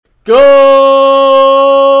Good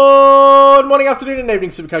morning, afternoon, and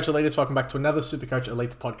evening, Supercoach Elites. Welcome back to another Supercoach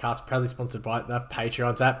Elites podcast, proudly sponsored by the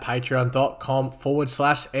Patreons at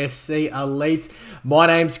patreon.com/SC Elites. My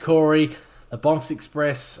name's Corey. The Bonks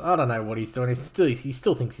Express, I don't know what he's doing. He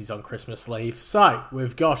still thinks he's on Christmas leave. So,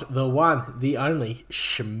 we've got the one, the only,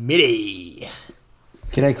 Schmitty.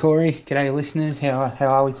 G'day Corey, g'day listeners, how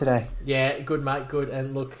are we today? Yeah, good mate, good.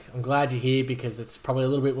 And look, I'm glad you're here because it's probably a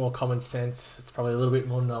little bit more common sense, it's probably a little bit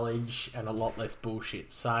more knowledge and a lot less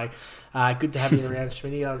bullshit. So, good to have you around,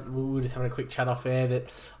 Schmitty. We were just having a quick chat off air that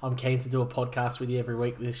I'm keen to do a podcast with you every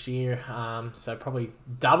week this year. So probably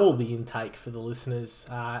double the intake for the listeners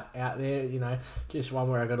out there. You know, just one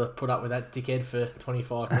where I got to put up with that dickhead for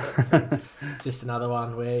 25 minutes. And just another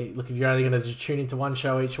one where, look, if you're only going to tune into one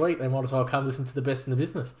show each week, then might as well come listen to the best in the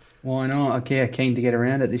business. Why not? Okay, keen to get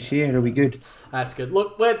around it this year. It'll be good. That's good.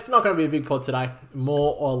 Look, it's not going to be a big pod today.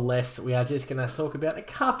 More or less, we are just going to talk about a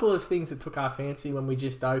couple of things that took our fancy when we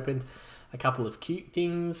just opened. A couple of cute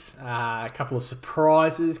things, a couple of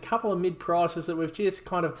surprises, a couple of mid-prices that we've just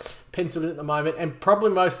kind of penciled in at the moment. And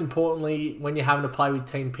probably most importantly, when you're having to play with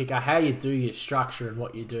Team Picker, how you do your structure and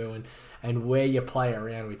what you do and where you play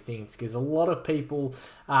around with things. Because a lot of people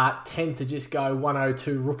tend to just go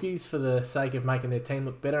 102 rookies for the sake of making their team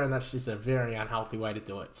look better, and that's just a very unhealthy way to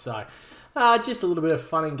do it. So just a little bit of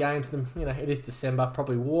fun and games. You know, it is December,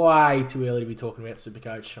 probably way too early to be talking about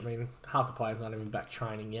Supercoach. I mean, half the players aren't even back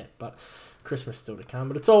training yet, but Christmas still to come.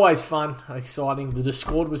 But it's always fun, exciting. The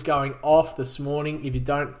Discord was going off this morning. If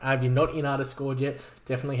you're not in our Discord yet,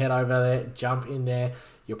 definitely head over there, jump in there.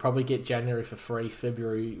 You'll probably get January for free.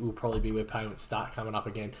 February will probably be where payments start coming up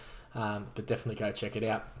again. But definitely go check it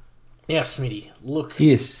out. Now, Smitty, look.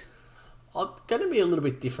 Yes. I'm going to be a little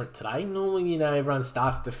bit different today. Normally, you know, everyone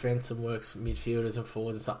starts defence and works midfielders and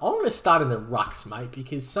forwards and stuff. I'm going to start in the rucks, mate,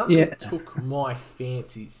 because something took my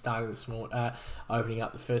fancy starting this morning, opening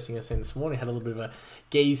up the first thing I seen this morning. Had a little bit of a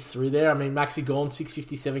gaze through there. I mean, Maxi Gawn,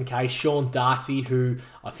 657k. Sean Darcy, who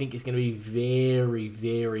I think is going to be very,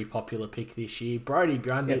 very popular pick this year. Brody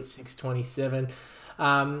Grundy at 627.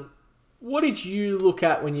 What did you look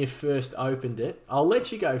at when you first opened it? I'll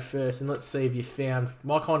let you go first and let's see if you found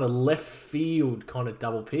my kind of left field kind of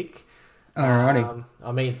double pick. Alrighty.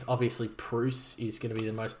 I mean, obviously Bruce is going to be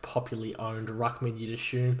the most popularly owned ruckman, you'd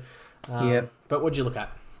assume. But what did you look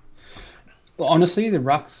at? Well, honestly, the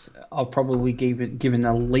rucks I'll probably given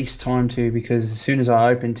the least time to, because as soon as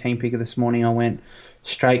I opened Team Picker this morning, I went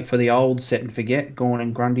straight for the old set and forget, Gawn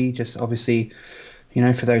and Grundy. Just obviously, you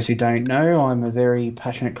know, for those who don't know, I'm a very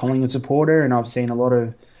passionate Collingwood supporter, and I've seen a lot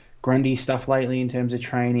of Grundy stuff lately in terms of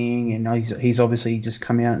training, and he's obviously just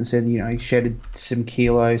come out and said, you know, he shedded some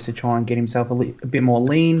kilos to try and get himself a bit more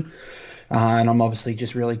lean, and I'm obviously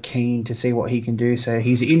just really keen to see what he can do. So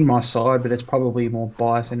he's in my side, but it's probably more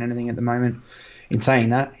bias than anything at the moment. In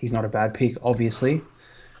saying that, he's not a bad pick, obviously.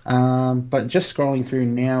 But just scrolling through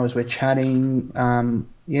now as we're chatting,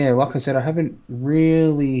 like I said, I haven't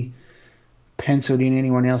really penciled in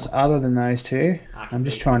anyone else other than those two. I'm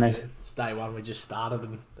just trying to... It's day one, we just started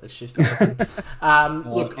and it's just open.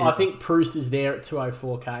 Look, I think Bruce is there at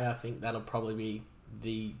 204k. I think that'll probably be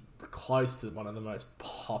the close to one of the most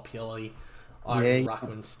popularly owned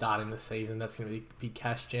ruckmans starting the season. That's going to be big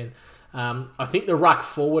cash gen. I think the ruck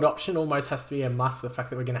forward option almost has to be a must. The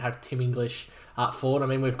fact that we're going to have Tim English forward. I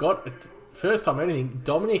mean, we've got, first time anything,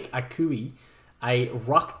 Dominic Akui, a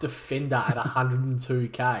ruck defender at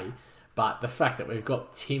 102k. But the fact that we've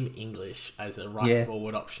got Tim English as a right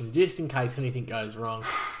forward option, just in case anything goes wrong,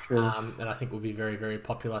 and I think will be very, very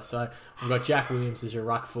popular. So we've got Jack Williams as your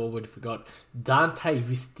ruck forward. We've got Dante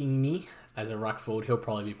Vistini as a ruck forward. He'll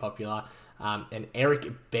probably be popular. And Eric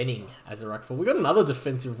Benning as a ruck forward. We've got another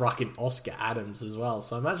defensive ruck in Oscar Adams as well.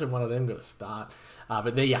 So imagine one of them got to start.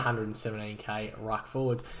 But they're your 117k ruck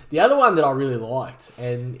forwards. The other one that I really liked,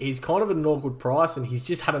 and he's kind of at an awkward price, and he's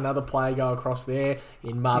just had another player go across there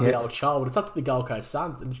in Marvial Child, but it's up to the Gold Coast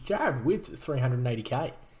Suns, and it's Jared Witts at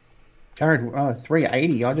 380k. Jared,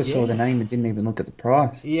 380. I just saw the name and didn't even look at the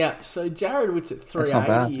price. Yeah, so Jared Witts at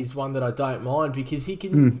 380 is one that I don't mind because he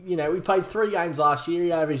can, you know, we played 3 games last year.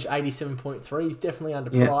 He averaged 87.3. He's definitely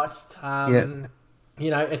underpriced.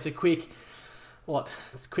 You know, it's a quick...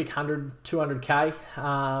 It's quick 100, 200k.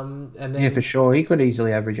 And then, for sure. He could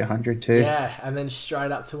easily average 100 too. Yeah, and then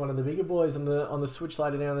straight up to one of the bigger boys on the switch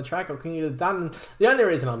later down the track. What can you get done? The only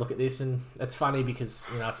reason I look at this, and it's funny because,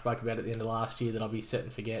 you know, I spoke about it at the end of last year that I'll be set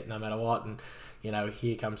and forget no matter what. And, you know,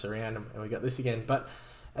 here comes around and we got this again. But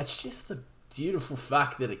it's just the beautiful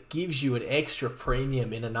fact that it gives you an extra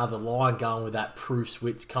premium in another line going with that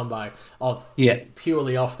Bruce-Witts combo of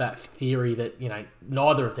purely off that theory that,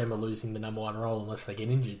 neither of them are losing the number one role unless they get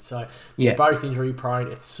injured. So they're both injury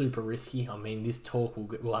prone. It's super risky. I mean, this talk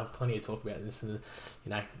we'll have plenty of talk about this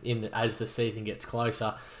as the season gets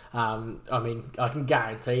closer. I mean, I can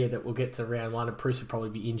guarantee you that we'll get to round one and Bruce will probably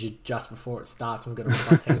be injured just before it starts. I'm going to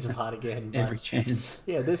rip our teams apart again. Every chance.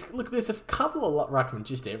 Yeah, there's a couple of ruckmen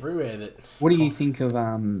just everywhere that. What do you think of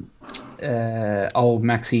old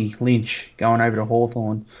Maxi Lynch going over to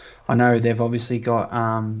Hawthorn? I know they've obviously got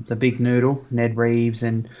the big noodle, Ned Reeves,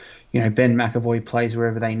 and Ben McAvoy plays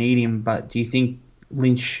wherever they need him. But do you think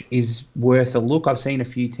Lynch is worth a look? I've seen a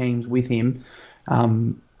few teams with him.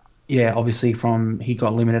 Obviously he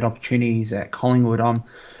got limited opportunities at Collingwood.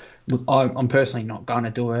 I'm personally not going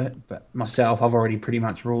to do it, but myself, I've already pretty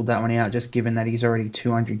much ruled that one out, just given that he's already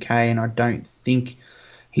 200k, and I don't think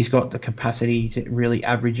he's got the capacity to really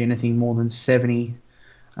average anything more than 70.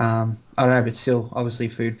 I don't know, but still, obviously,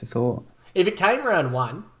 food for thought. If it came round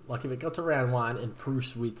one, if it got to round one and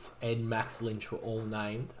Bruce-Witts and Max Lynch were all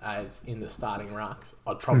named as in the starting rucks,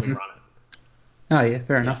 I'd probably run it. Oh, yeah,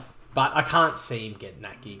 fair enough. But I can't see him getting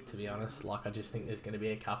that gig, to be honest. I just think there's going to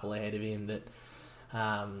be a couple ahead of him that...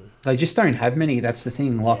 they just don't have many, that's the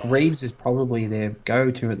thing. Reeves is probably their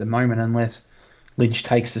go-to at the moment, unless Lynch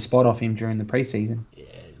takes the spot off him during the preseason. Yeah,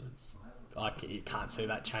 you can't see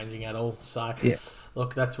that changing at all. So,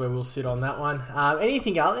 look, that's where we'll sit on that one.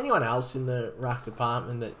 Anything else? Anyone else in the ruck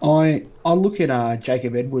department that... I look at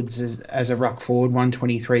Jacob Edwards as a ruck forward,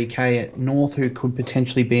 123k at North, who could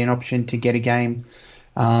potentially be an option to get a game.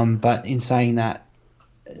 But in saying that,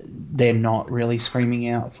 they're not really screaming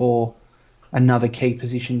out for another key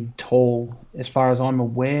position tall. As far as I'm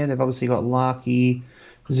aware, they've obviously got Larky,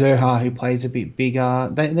 Zerha, who plays a bit bigger.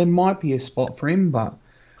 There might be a spot for him, but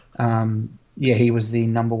he was the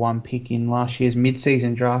number one pick in last year's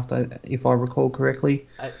mid-season draft, if I recall correctly.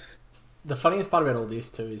 The funniest part about all this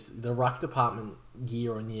too is the ruck department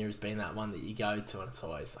year on year has been that one that you go to and it's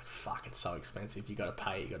always like, fuck, it's so expensive. You got to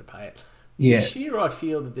pay it. Yeah. This year I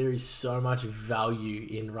feel that there is so much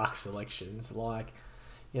value in ruck selections.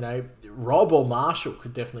 Rob or Marshall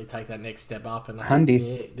could definitely take that next step up, and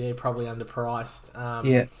they're probably underpriced.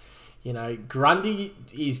 Grundy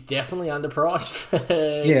is definitely underpriced.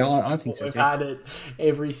 I think so. We've had it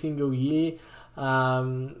every single year.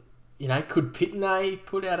 Could Pitney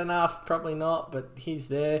put out enough? Probably not, but he's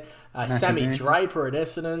there. Sammy Draper at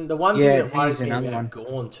Essendon. The one thing that worries me about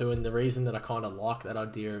Gawn too, and the reason that I kind of like that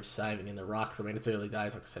idea of saving in the rucks, I mean, it's early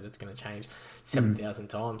days, like I said, it's going to change 7,000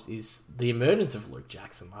 times, is the emergence of Luke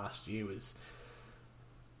Jackson last year was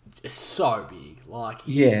just so big.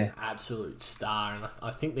 He's an absolute star, and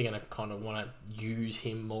I think they're going to kind of want to use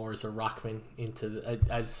him more as a ruckman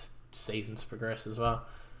as seasons progress as well.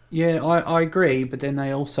 Yeah, I agree, but then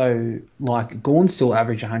they also, Gawn still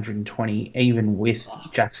average 120, even with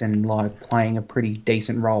Jackson, playing a pretty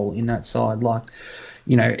decent role in that side.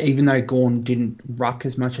 Even though Gawn didn't ruck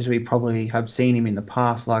as much as we probably have seen him in the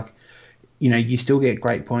past, you still get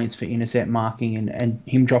great points for intercept marking, and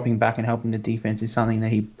him dropping back and helping the defense is something that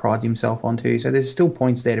he prides himself on too. So there's still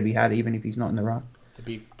points there to be had, even if he's not in the ruck. It'd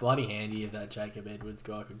be bloody handy if that Jacob Edwards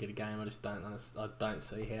guy could get a game. I don't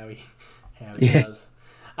see how he does.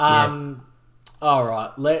 All right,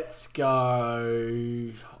 let's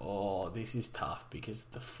go. Oh, this is tough because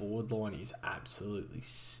the forward line is absolutely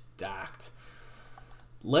stacked.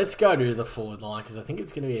 Let's go to the forward line because I think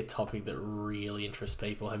it's going to be a topic that really interests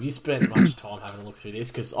people. Have you spent much time having a look through this?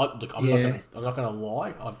 Because I'm not going to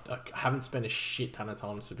lie. I haven't spent a shit ton of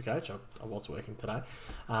time on Supercoach. I was working today.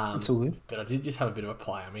 That's all good. But I did just have a bit of a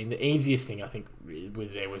play. I mean, the easiest thing I think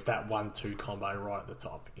was that 1-2 combo right at the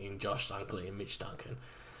top in Josh Dunkley and Mitch Duncan.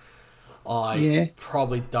 I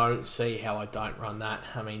probably don't see how I don't run that.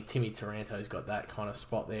 I mean, Timmy Taranto's got that kind of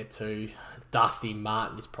spot there too. Dusty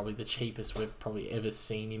Martin is probably the cheapest we've probably ever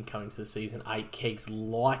seen him coming to the season. 8 kegs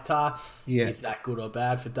lighter. Yeah. Is that good or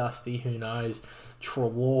bad for Dusty? Who knows?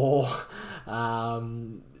 Treloar.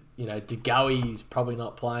 DeGoey's probably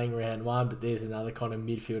not playing round one, but there's another kind of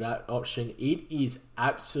midfield option. It is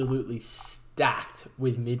absolutely stacked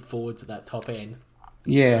with mid forwards at that top end.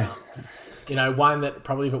 Yeah. One that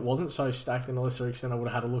probably if it wasn't so stacked in a lesser extent, I would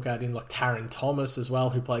have had a look at like Taron Thomas as well,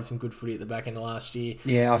 who played some good footy at the back end of last year.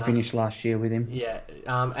 Yeah, I finished last year with him. Yeah.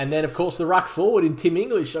 And then, of course, the ruck forward in Tim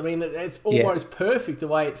English. I mean, it's almost perfect the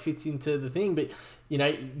way it fits into the thing, but, you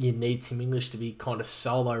need Tim English to be kind of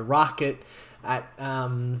solo ruck at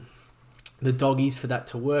the doggies for that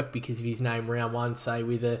to work because of his name round one, say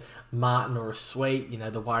with a Martin or a Sweet, you know,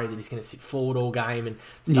 the worry that he's going to sit forward all game, and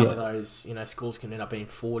some of those, you know, scores can end up being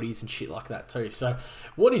 40s and shit like that too. So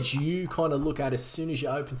what did you kind of look at as soon as you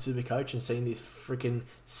opened Supercoach and seen this freaking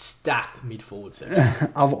stacked mid-forward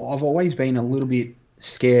section? I've always been a little bit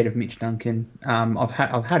scared of Mitch Duncan. I've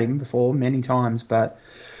had him before many times, but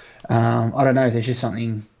I don't know, there's just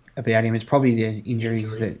something about him. It's probably the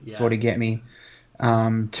injuries that sort of get me.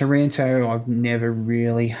 Taranto, I've never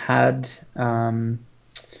really had.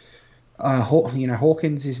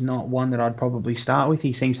 Hawkins is not one that I'd probably start with.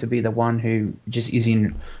 He seems to be the one who just is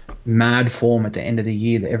in mad form at the end of the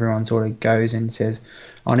year that everyone sort of goes and says,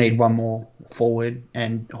 I need one more forward.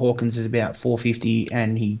 And Hawkins is about 450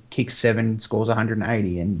 and he kicks 7, scores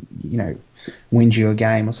 180 and, you know, wins you a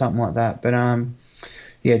game or something like that. But,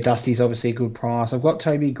 Dusty's obviously a good price. I've got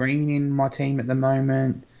Toby Green in my team at the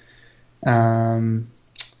moment. Who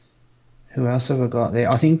else have I got there?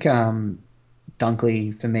 I think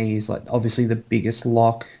Dunkley for me is like obviously the biggest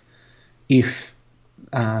lock if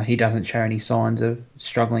he doesn't show any signs of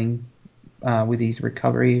struggling with his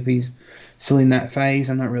recovery. If he's still in that phase,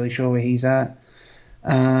 I'm not really sure where he's at.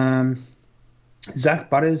 Zach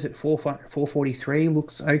Butters at 443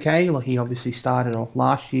 looks okay. Like he obviously started off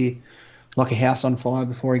last year like a house on fire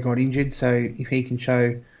before he got injured. So if he can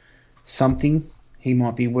show something, he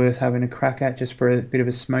might be worth having a crack at just for a bit of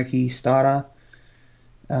a smoky starter.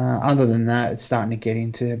 Other than that, it's starting to get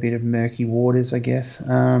into a bit of murky waters, I guess.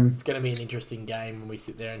 It's going to be an interesting game when we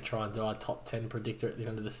sit there and try and do our top 10 predictor at the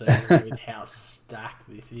end of the season with how stacked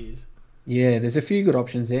this is. Yeah, there's a few good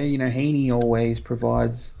options there. You know, Heaney always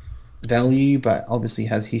provides value, but obviously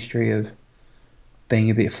has history of being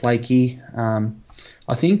a bit flaky. I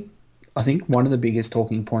think one of the biggest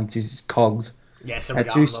talking points is Cogs. Yeah, so we're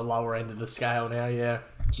going to the lower end of the scale now, yeah.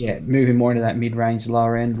 Yeah, moving more into that mid-range,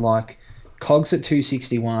 lower end. Like, Cogs at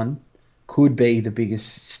 261 could be the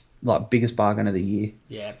biggest bargain of the year.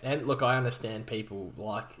 Yeah, and look, I understand people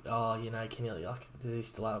like, can you, like, does he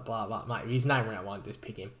still have blah, blah, mate, if his name round one, just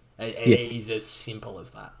pick him. It is as simple as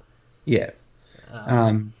that. Yeah.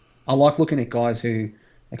 I like looking at guys who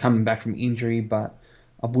are coming back from injury, but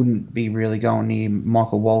I wouldn't be really going near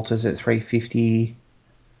Michael Walters at 350.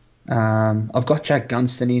 I've got Jack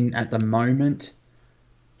Gunston in at the moment,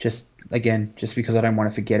 just because I don't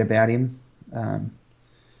want to forget about him. I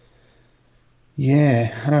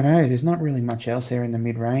don't know. There's not really much else there in the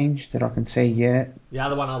mid-range that I can see yet. The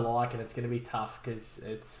other one I like, and it's going to be tough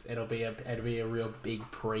because it'll be a real big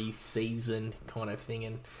pre-season kind of thing,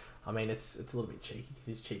 and I mean it's a little bit cheeky because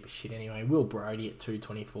he's cheap as shit anyway. Will Brodie at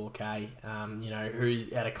 224k.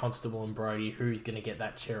 Who's out of Constable and Brodie, who's going to get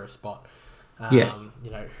that Chera spot?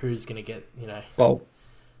 Who's going to get, Well,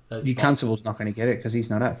 Constable's not going to get it because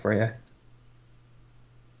he's not up for you.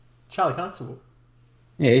 Charlie Constable?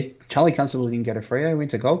 Yeah, Charlie Constable didn't get a Freo. He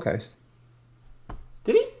went to Gold Coast.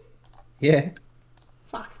 Did he? Yeah.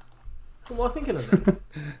 Fuck. What am I thinking of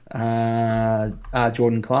then?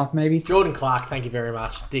 Jordan Clark, maybe? Jordan Clark, thank you very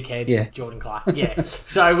much. Dickhead. Yeah. Jordan Clark. Yeah.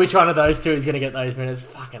 So which one of those two is going to get those minutes?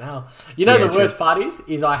 Fucking hell. The worst part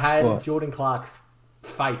is I had Jordan Clark's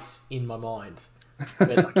face in my mind,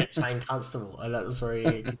 but I kept saying Constable, and that was where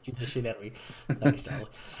he kicked the shit out of me. Thanks, Charlie.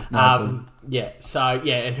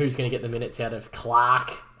 And who's going to get the minutes out of Clark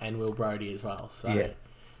and Will Brodie as well? So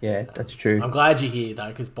yeah, that's true. I'm glad you're here though,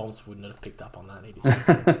 because Bonds wouldn't have picked up on that. He just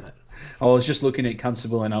I was just looking at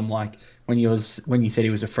Constable, and I'm like, when you said he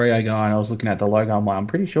was a Freo guy, and I was looking at the logo, I'm like, I'm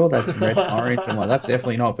pretty sure that's red and orange. I'm like, that's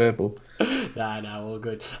definitely not purple. No, all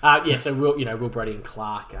good. So Will Brodie and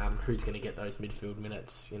Clark, who's going to get those midfield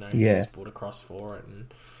minutes? Just brought across for it,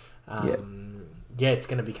 and it's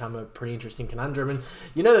going to become a pretty interesting conundrum. And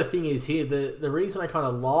the thing is here, the reason I kind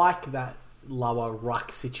of like that lower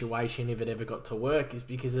ruck situation, if it ever got to work, is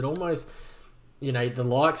because it almost, the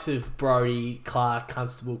likes of Brodie, Clark,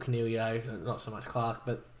 Constable, Canelio, not so much Clark,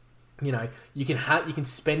 but you can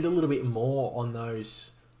spend a little bit more on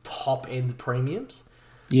those top end premiums.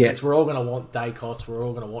 Yes, we're all going to want Dacos. We're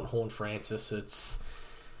all going to want Horn Francis. It's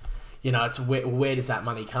where does that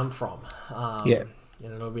money come from?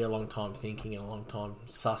 It'll be a long time thinking and a long time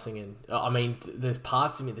sussing. And I mean, there's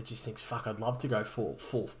parts of me that just thinks, fuck, I'd love to go for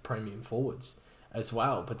premium forwards as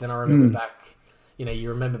well. But then I remember back, you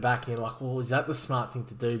remember back and you're like, well, is that the smart thing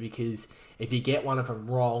to do? Because if you get one of them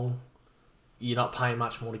wrong, you're not paying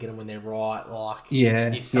much more to get them when they're right. Like,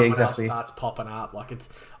 if someone else starts popping up,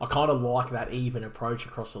 I kind of like that even approach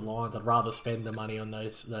across the lines. I'd rather spend the money on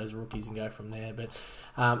those rookies and go from there. But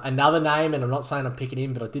another name, and I'm not saying I'm picking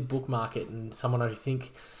him, but I did bookmark it, and someone I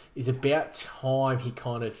think is about time he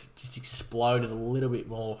kind of just exploded a little bit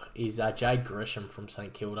more is Jade Gresham from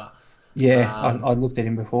St Kilda. Yeah, I looked at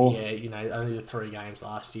him before. Yeah, only the 3 games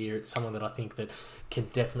last year. It's someone that I think that can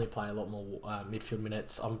definitely play a lot more midfield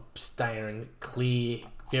minutes. I'm staying clear,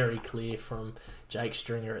 very clear from Jake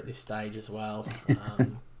Stringer at this stage as well.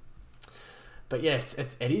 But yeah,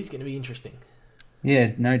 it is going to be interesting.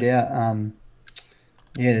 Yeah, no doubt.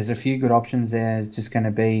 Yeah, there's a few good options there. It's just going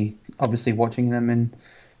to be obviously watching them and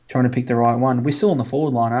trying to pick the right one. We're still on the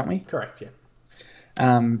forward line, aren't we? Correct, yeah.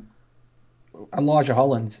 Um, Elijah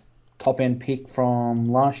Hollands, top end pick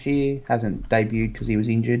from last year, hasn't debuted because he was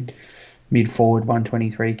injured. Mid forward,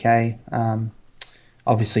 123k.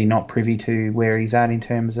 Obviously not privy to where he's at in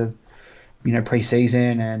terms of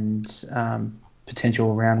pre-season and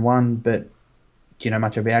potential round one. But do you know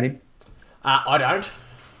much about him? I don't.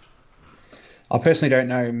 I personally don't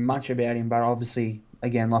know much about him, but obviously,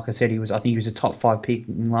 again, like I said, I think he was a top 5 pick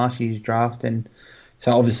in last year's draft, and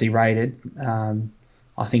so obviously rated.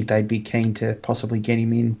 I think they'd be keen to possibly get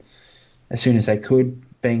him in as soon as they could,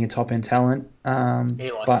 being a top end talent.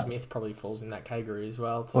 Eli Smith probably falls in that category as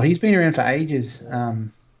well. Well, he's been around for ages.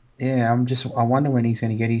 Yeah, I wonder when he's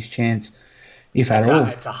going to get his chance, if at all.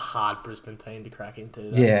 It's a hard Brisbane team to crack into,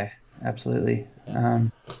 though. Yeah, absolutely. Yeah.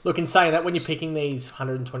 Look, in saying that, when you're picking these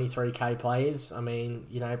 123k players, I mean,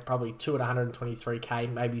 probably 2 at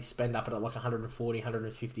 123k, maybe spend up at like 140,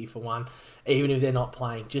 150 for one, even if they're not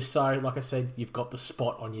playing. Just so, like I said, you've got the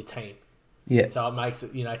spot on your team. Yeah. So it makes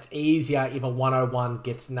it, it's easier if a 101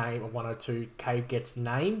 gets named, a 102k gets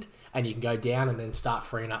named, and you can go down and then start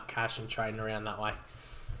freeing up cash and trading around that way.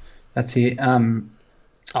 That's it.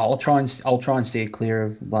 I'll try and steer clear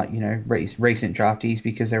of recent draftees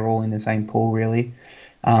because they're all in the same pool really.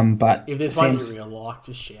 But if there's one you really like,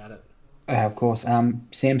 just shout it. Of course.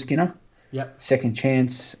 Sam Skinner. Yep. Second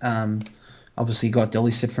chance. Obviously got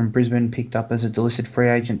delisted from Brisbane, picked up as a delisted free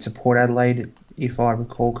agent to Port Adelaide, if I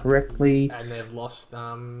recall correctly. And they've lost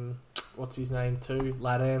what's his name too,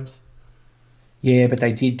 Ladams. Yeah, but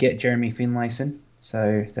they did get Jeremy Finlayson,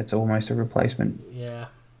 so that's almost a replacement. Yeah.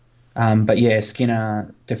 But yeah,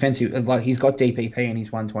 Skinner, defensive, like he's got DPP and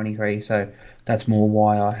he's 123, so that's more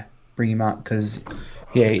why I bring him up because,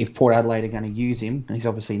 yeah, if Port Adelaide are going to use him, he's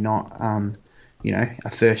obviously not,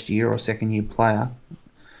 a first year or second year player.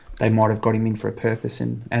 They might have got him in for a purpose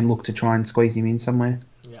and look to try and squeeze him in somewhere.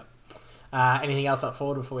 Yeah. Anything else up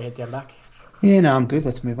forward before we head down back? Yeah, no, I'm good.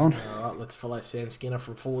 Let's move on. All right, let's follow Sam Skinner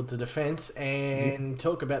from forward to defence and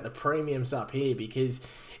talk about the premiums up here because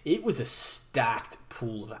it was a stacked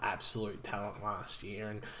pool of absolute talent last year.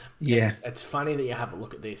 And it's funny that you have a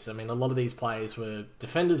look at this. I mean, a lot of these players were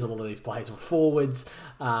defenders, a lot of these players were forwards.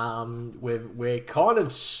 We're kind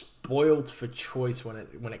of spoiled for choice when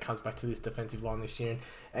it comes back to this defensive line this year,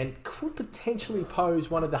 and could potentially pose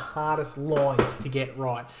one of the hardest lines to get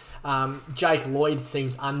right. Jake Lloyd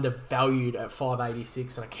seems undervalued at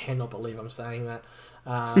 586, and I cannot believe I'm saying that.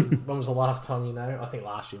 When was the last time, I think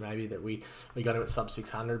last year maybe, that we got him at sub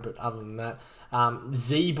 600, but other than that,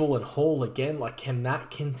 Zeeble and Hall again, like, can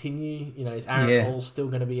that continue? Is Aaron Hall still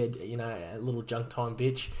going to be a little junk time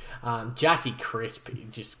bitch? Jackie Crisp,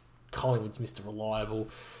 just Collingwood's Mr. Reliable.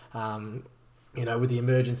 With the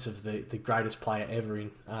emergence of the greatest player ever in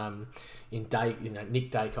Nick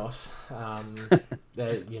Dacos,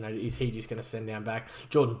 is he just going to send down back?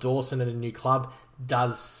 Jordan Dawson at a new club.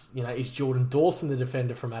 Is Jordan Dawson the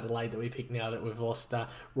defender from Adelaide that we pick now that we've lost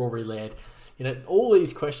Rory Laird? All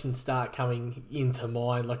these questions start coming into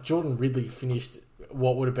mind. Like, Jordan Ridley finished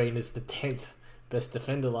what would have been as the 10th best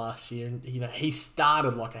defender last year, and he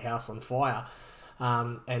started like a house on fire.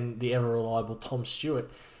 And the ever reliable Tom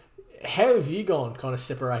Stewart. How have you gone kind of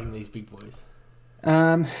separating these big boys?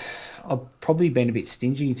 I've probably been a bit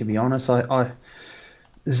stingy, to be honest.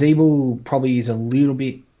 Zeeble probably is a little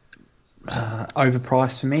bit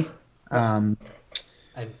overpriced for me. And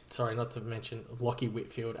sorry, not to mention Lockie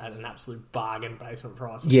Whitfield at an absolute bargain basement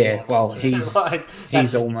price. Yeah, well, he's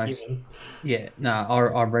almost... Yeah, no,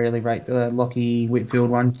 I rarely rate the Lockie Whitfield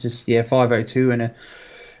one. Just, 502 and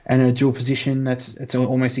a dual position. It's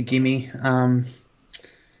almost a gimme.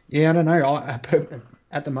 I don't know.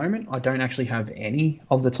 At the moment, I don't actually have any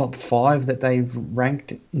of the top 5 that they've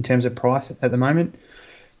ranked in terms of price at the moment,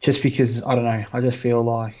 just because, I don't know, I just feel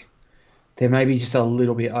like they're maybe just a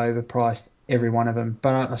little bit overpriced, every one of them.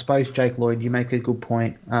 But I suppose, Jake Lloyd, you make a good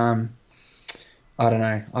point. I don't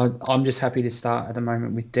know. I'm just happy to start at the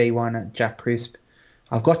moment with D1 at Jack Crisp.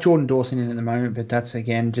 I've got Jordan Dawson in at the moment, but that's,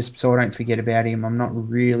 again, just so I don't forget about him. I'm not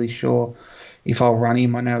really sure if I'll run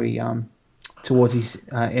him. I know he... towards his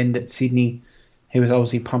end at Sydney, he was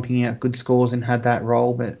obviously pumping out good scores and had that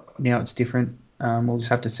role, but now it's different. We'll just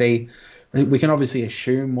have to see. We can obviously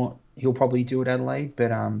assume what he'll probably do at Adelaide,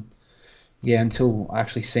 but yeah, until I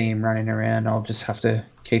actually see him running around, I'll just have to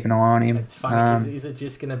keep an eye on him. It's funny because is it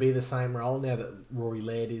just going to be the same role now that Rory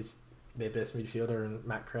Laird is their best midfielder and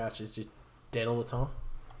Matt Crouch is just dead all the time?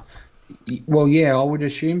 Well, yeah, I would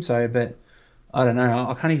assume so, but I don't know.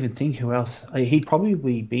 I can't even think who else. He'd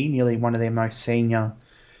probably be nearly one of their most senior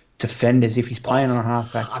defenders if he's playing on a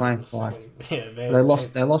halfback flank. Like, 100%. Yeah,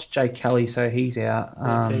 they lost Jake Kelly, so he's out.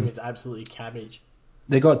 their team is absolutely cabbage.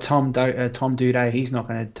 They got Tom Duday. He's not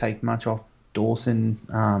going to take much off Dawson.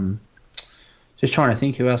 Just trying to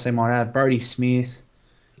think who else they might have. Brody Smith.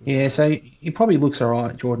 Yeah, so he probably looks all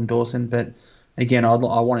right, Jordan Dawson. But again, I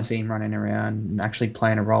want to see him running around and actually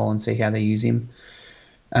playing a role and see how they use him.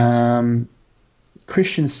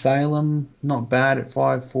 Christian Salem, not bad at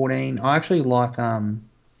 5'14". I actually like.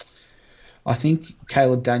 I think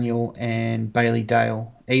Caleb Daniel and Bailey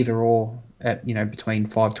Dale, either or, at between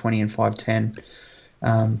 5'20" and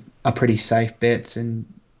 5'10", are pretty safe bets, and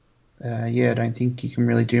I don't think you can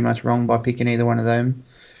really do much wrong by picking either one of them.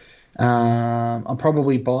 I'm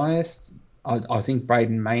probably biased. I think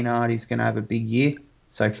Braden Maynard is going to have a big year,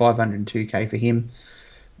 so 502k for him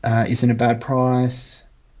isn't a bad price.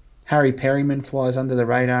 Harry Perryman flies under the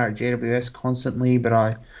radar at GWS constantly, but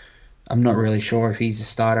I'm not really sure if he's a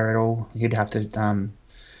starter at all. He'd have to,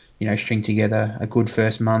 string together a good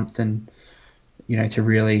first month and, to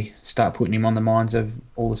really start putting him on the minds of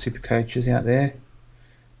all the super coaches out there.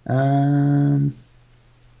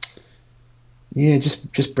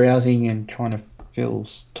 Just browsing and trying to fill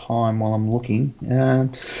time while I'm looking.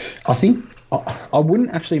 I think I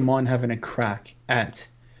wouldn't actually mind having a crack at.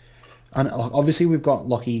 Obviously, we've got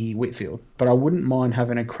Lockie Whitfield, but I wouldn't mind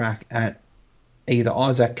having a crack at either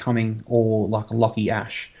Isaac Cumming or like a Lockie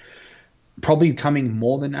Ash. Probably Cumming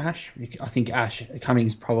more than Ash. I think Cumming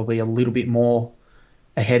is probably a little bit more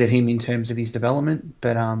ahead of him in terms of his development.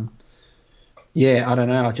 But I don't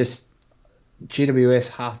know.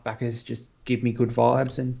 GWS halfbackers just give me good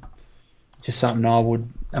vibes, and just something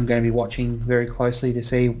I'm going to be watching very closely to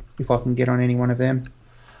see if I can get on any one of them.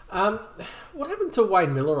 What happened to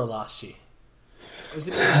Wayne Miller last year? Was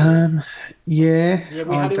it yeah,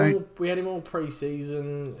 we had him all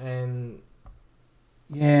pre-season, and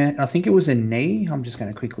I think it was a knee. I'm just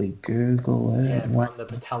going to quickly Google it. Yeah, the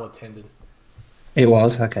patella tendon. It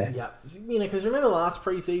was okay. Yeah, because remember last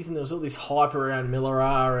pre-season there was all this hype around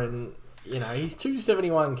Miller, and he's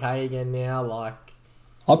 271k again now. Like,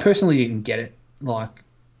 I personally didn't get it. Like,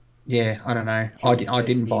 yeah, I don't know. I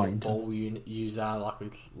didn't buy into ball user, like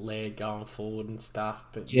with Laird going forward and stuff.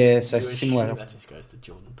 But yeah, so similar. That just goes to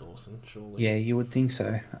Jordan Dawson, surely. Yeah, you would think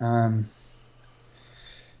so.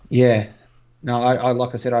 Yeah, no, I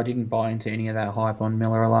like I said, I didn't buy into any of that hype on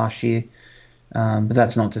Miller last year. But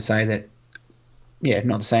that's not to say that. Yeah,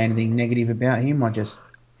 not to say anything negative about him. I just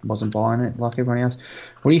wasn't buying it like everyone else.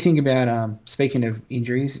 What do you think about speaking of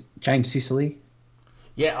injuries, James Sicily?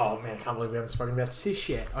 Yeah, oh man, I can't believe we haven't spoken about Sis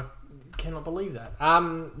yet. I cannot believe that.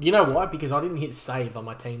 You know why? Because I didn't hit save on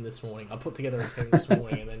my team this morning. I put together a team this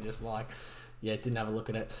morning and then just didn't have a look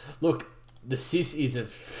at it. Look, the Sis is a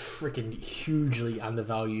freaking hugely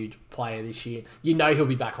undervalued player this year. He'll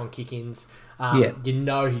be back on kick-ins. He's going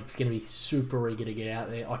to be super eager to get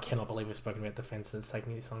out there. I cannot believe we've spoken about defence and it's taken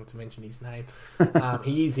me this long to mention his name.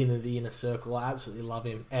 He is in the inner circle. I absolutely love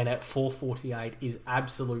him. And at 448 is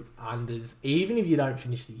absolute unders, even if you don't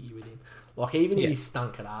finish the year with him. Like, even if you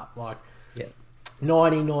stunk it up,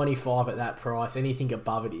 90, 95 at that price. Anything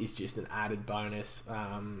above it is just an added bonus.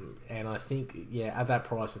 And I think, at that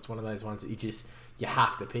price, it's one of those ones that you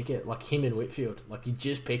have to pick it. Like him and Whitfield. Like, you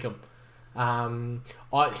just pick them.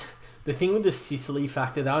 The thing with the Sicily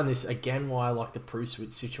factor, though, and this, again, why I like the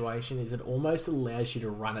Pruswitz situation, is it almost allows you to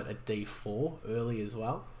run it at D4 early as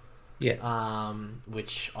well. Yeah.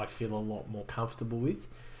 Which I feel a lot more comfortable with.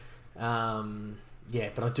 But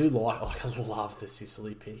I do I love the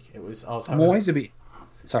Sicily pick. I'm always a bit.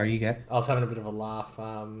 Sorry, you go. I was having a bit of a laugh.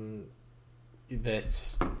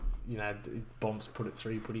 Bombs put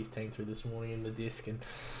his team through this morning in the disc, and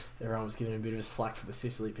everyone was giving him a bit of a slack for the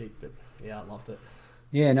Sicily pick. But I loved it.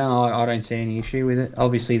 Yeah, no, I don't see any issue with it.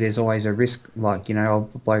 Obviously, there's always a risk, of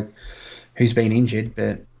a bloke who's been injured,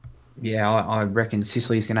 but I reckon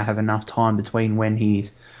Sicily's going to have enough time between when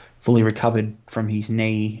he's fully recovered from his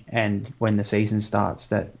knee and when the season starts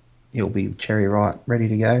that he'll be cherry ripe, ready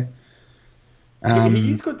to go.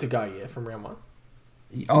 He's good to go, from round one.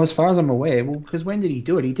 As far as I'm aware, because when did he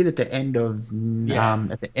do it? He did it at the end of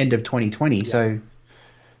 2020. Yeah. So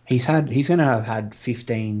he's going to have had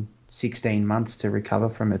 15, 16 months to recover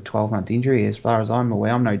from a 12-month injury. As far as I'm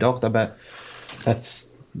aware, I'm no doctor, but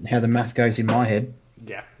that's how the math goes in my head.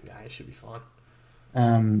 Yeah, he should be fine.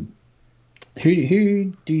 Who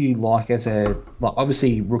do you like as a like?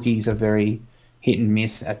 Obviously, rookies are very hit and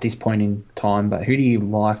miss at this point in time. But who do you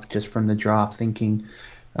like just from the draft? Thinking,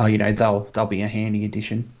 oh, they'll be a handy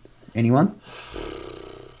addition. Anyone?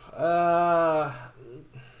 Uh,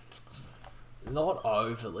 Not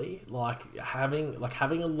overly.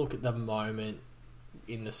 Having a look at the moment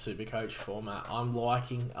in the Supercoach format, I'm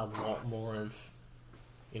liking a lot more of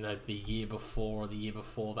the year before or the year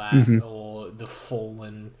before that, Hmm. or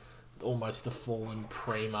almost the fallen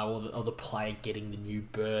primo, or the player getting the new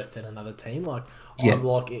berth at another team. Like, Yeah, I'm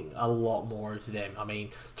liking a lot more of them. I mean,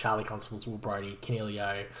 Charlie Constables, Will Brody,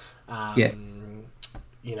 Canelio, yeah,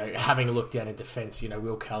 having a look down in defence,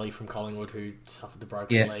 Will Kelly from Collingwood, who suffered the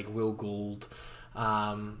broken yeah, leg, Will Gould.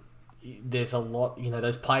 Um, there's a lot,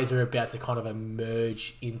 those players are about to kind of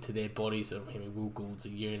emerge into their bodies. I mean, Will Gould's a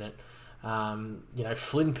unit.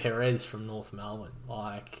 Flynn Perez from North Melbourne.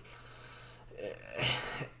 Like,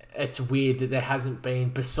 it's weird that there hasn't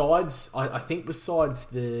been, I think besides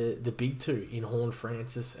the big two in Horn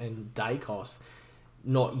Francis and Dacos,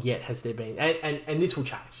 not yet has there been, and this will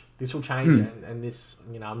change. This will change, mm, and this,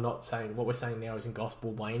 I'm not saying what we're saying now isn't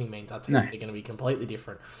gospel by any means. I no, think they're going to be completely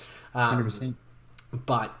different. 100%.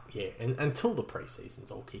 But yeah, and until the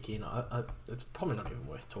preseasons all kick in, it's probably not even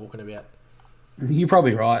worth talking about. You're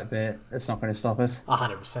probably right, but it's not going to stop us.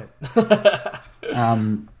 100%.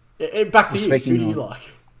 Um, Back to you. Who speaking do you of,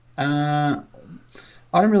 like? uh,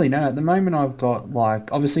 I don't really know. At the moment, I've got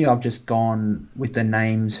obviously I've just gone with the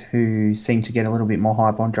names who seem to get a little bit more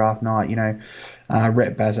hype on draft night.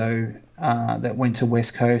 Rhett Bazzo that went to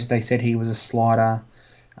West Coast. They said he was a slider,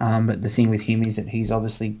 but the thing with him is that he's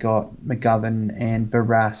obviously got McGovern and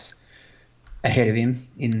Barras ahead of him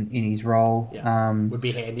in his role. Yeah, would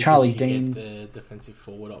be handy because Charlie you get Dean, the defensive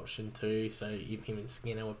forward option too. So if him and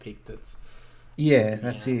Skinner were picked, it's yeah,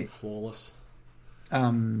 that's it. flawless.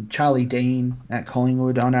 Charlie Dean at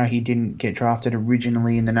Collingwood. I know he didn't get drafted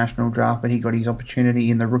originally in the national draft, but he got his opportunity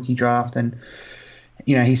in the rookie draft, and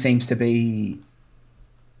he seems to be,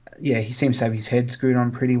 yeah, he seems to have his head screwed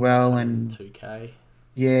on pretty well, and 102K.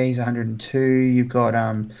 yeah, he's 102. You've got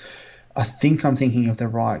I think I'm thinking of the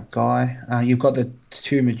right guy. You've got the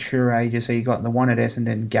two mature ages, so you've got the one at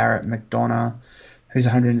Essendon, Garrett McDonough, who's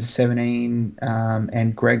 117,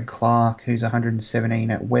 and Greg Clark, who's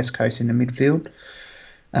 117 at West Coast in the midfield.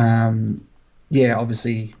 Yeah,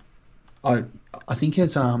 obviously, I I think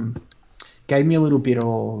it's gave me a little bit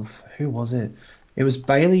of who was it? It was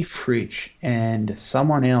Bailey Fritsch and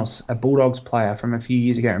someone else, a Bulldogs player from a few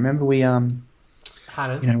years ago. Remember we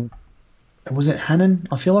Hannon. you know, was it Hannon?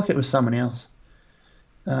 I feel like it was someone else.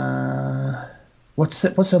 Uh, what's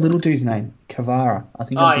the little dude's name? Kavara. I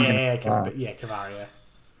think I'm Oh thinking yeah, of Kavara. yeah, Cavari. Yeah.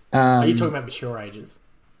 Are you talking Um, about mature ages?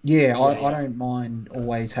 yeah, Yeah, I yeah, don't mind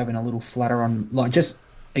always having a little flutter on, like, just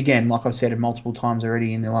again, like I've said it multiple times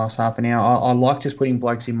already in the last half an hour. I like just putting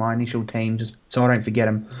blokes in my initial team just so I don't forget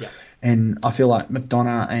them. yeah. And I feel like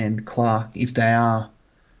McDonough and Clark, if they are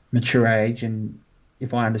mature age, and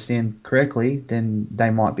if I understand correctly, then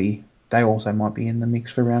they also might be in the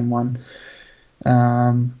mix for round one.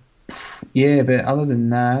 Um, yeah, but other than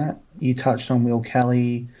that, you touched on Will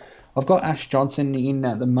Kelly. I've got Ash Johnson in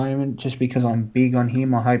at the moment just because I'm big on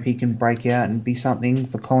him. I hope he can break out and be something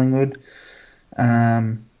for Collingwood.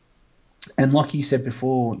 Um, and like you said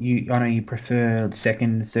before, I know you prefer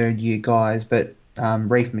second, third year guys, but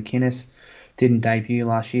Reef McInnes didn't debut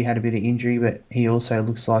last year, had a bit of injury, but he also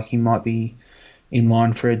looks like he might be in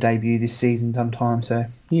line for a debut this season sometime. So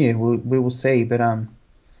yeah, we will see. But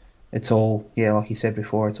it's all, yeah, like you said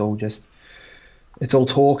before, it's all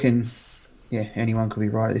talk, and yeah, anyone could be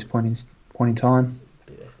right at this point in time.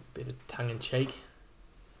 Bit of tongue in cheek.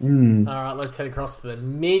 Mm, All right, let's head across to the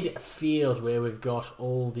midfield where we've got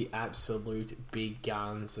all the absolute big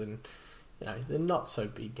guns and they're not so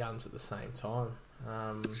big guns at the same time.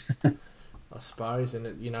 I suppose, and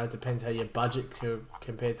it depends how your budget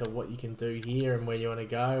compared to what you can do here and where you want to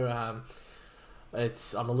go.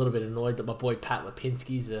 I'm a little bit annoyed that my boy Pat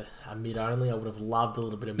Lipinski's a mid only. I would have loved a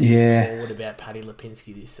little bit of mid yeah, forward about Paddy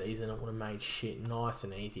Lipinski this season. It would have made shit nice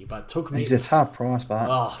and easy, but it took me. he's a tough price, but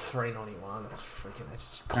Oh, 391. That's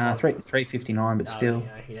three 359, but oh, still,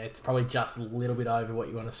 yeah, it's probably just a little bit over what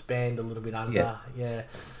you want to spend, a little bit under. yeah,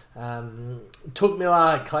 Took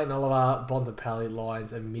Miller, Clayton Oliver, Bontempelli,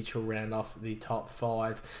 Lyons, and Mitchell round off the top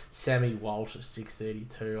five. Sammy Walsh at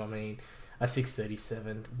 632. I mean, a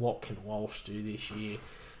 637. What can Walsh do this year?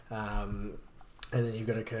 And then you've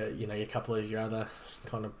got a couple of your other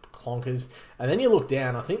kind of clonkers. And then you look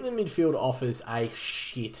down, I think the midfield offers a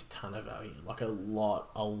shit ton of value. Like a lot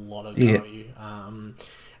of yeah, value.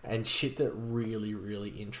 and shit that really, really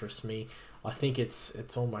interests me. I think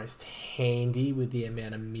it's almost handy with the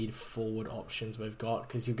amount of mid-forward options we've got,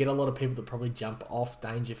 because you'll get a lot of people that probably jump off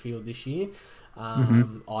Dangerfield this year.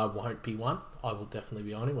 I won't be one. I will definitely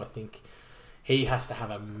be on him. I think he has to have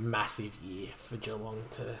a massive year for Geelong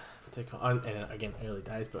to and again, early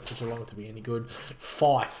days, but for Geelong to be any good.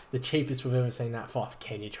 Fife, the cheapest we've ever seen that Fife.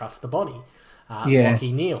 Can you trust the body?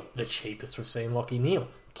 Lockie Neal, the cheapest we've seen Lockie Neal.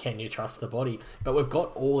 Can you trust the body? But we've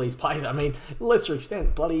got all these players. I mean, lesser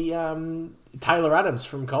extent, bloody Taylor Adams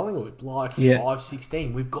from Collingwood, like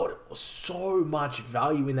 5.16. We've got so much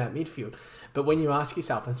value in that midfield. But when you ask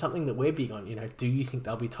yourself, and something that we're big on, do you think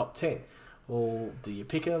they'll be top 10? Or do you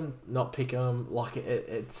pick them, not pick them? Like,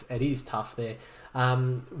 it is tough there.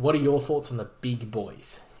 What are your thoughts on the big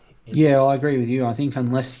boys? Yeah, I agree with you. I think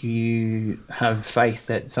unless you have faith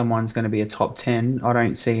that someone's going to be a top 10, I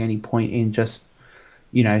don't see any point in just,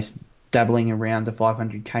 dabbling around the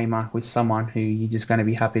 500k mark with someone who you're just going to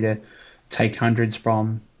be happy to take hundreds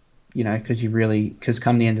from, because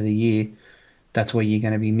come the end of the year, that's where you're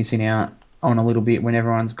going to be missing out on a little bit when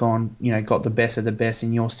everyone's gone, got the best of the best,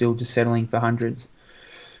 and you're still just settling for hundreds.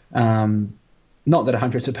 Not that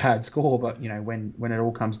 100's a bad score, but when it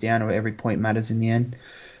all comes down to it, every point matters in the end.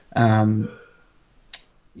 At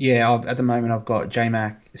the moment I've got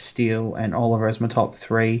J-Mac, Steele, and Oliver as my top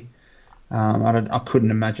three. I couldn't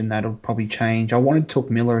imagine that'll probably change. I wanted Took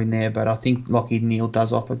Miller in there, but I think Lockie Neal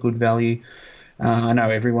does offer good value. I know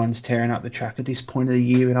everyone's tearing up the track at this point of the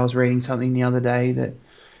year, but I was reading something the other day that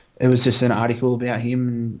it was just an article about him,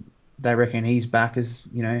 and they reckon he's back as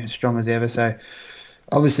strong as ever. So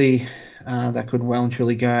obviously that could well and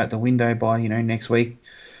truly go out the window by next week.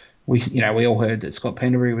 We all heard that Scott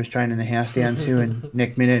Pendlebury was training the house down too, and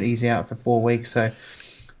next minute he's out for 4 weeks. So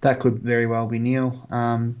that could very well be Neil.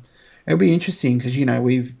 It'll be interesting because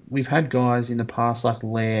we've had guys in the past like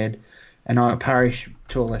Laird and Parrish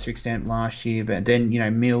to a lesser extent last year, but then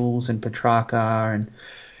Mills and Petrarca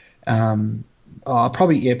and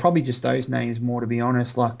probably just those names more, to be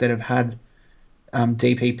honest, like that have had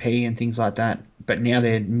DPP and things like that, but now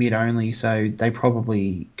they're mid only, so they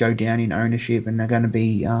probably go down in ownership and they're going to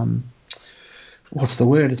be what's the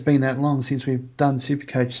word? It's been that long since we've done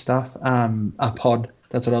Supercoach stuff. A pod.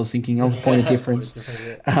 That's what I was thinking of. Point of difference.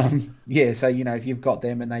 So if you've got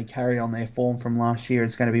them and they carry on their form from last year,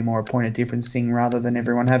 it's going to be more a point of difference thing rather than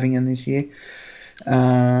everyone having them this year.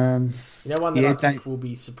 One that I think will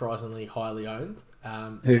be surprisingly highly owned.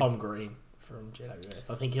 Tom Green from GWS.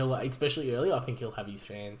 I think he'll, especially early, I think he'll have his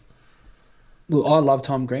fans. Look, I love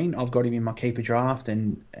Tom Green. I've got him in my keeper draft,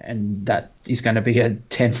 and that is going to be a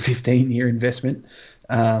 10, 15-year investment.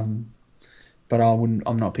 But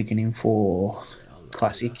I'm not picking him for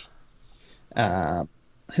Classic.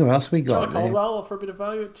 Who else we got? Caldwell for a bit of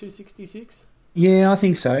value at 266. Yeah, I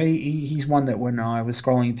think so. He's one that when I was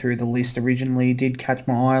scrolling through the list originally did catch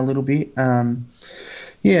my eye a little bit. Not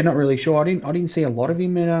really sure. I didn't see a lot of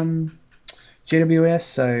him at GWS,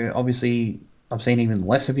 so obviously I've seen even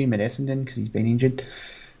less of him at Essendon because he's been injured.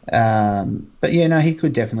 He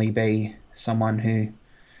could definitely be someone who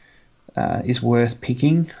is worth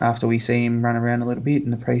picking after we see him run around a little bit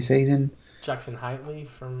in the pre-season. Jackson Haitley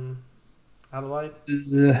from Adelaide.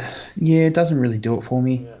 It doesn't really do it for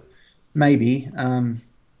me. Yeah. Maybe. I'm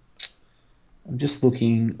just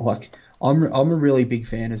looking I'm a really big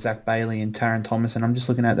fan of Zach Bailey and Taron Thomas, and I'm just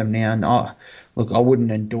looking at them now. And I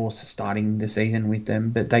wouldn't endorse starting the season with them,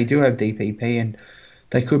 but they do have DPP, and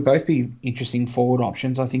they could both be interesting forward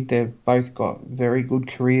options. I think they've both got very good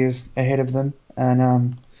careers ahead of them,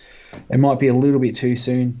 and it might be a little bit too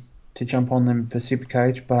soon to jump on them for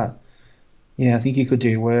Supercoach, but I think you could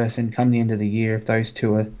do worse. And come the end of the year, if those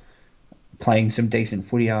two are playing some decent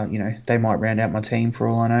footy, they might round out my team for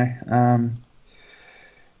all I know.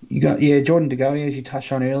 You got Jordan De Goey, as you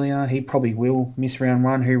touched on earlier. He probably will miss round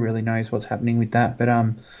one. Who really knows what's happening with that? But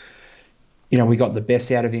we got the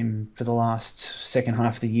best out of him for the last second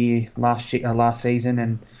half of the year last season,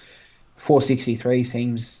 and 463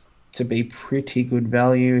 seems to be pretty good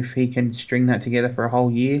value if he can string that together for a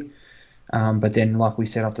whole year. But then, like we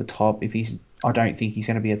said off the top, I don't think he's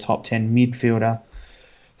going to be a top 10 midfielder,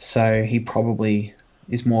 so he probably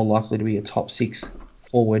is more likely to be a top 6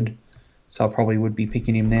 forward. So I probably would be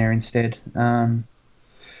picking him there instead.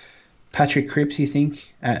 Patrick Cripps, you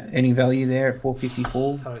think? Any value there at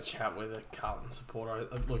 454? I've had a chat with a Carlton supporter.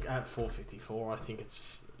 Look, at 454, I think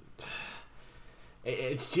it's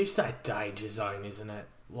just that danger zone, isn't it?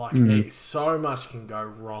 So much can go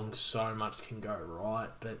wrong, so much can go right.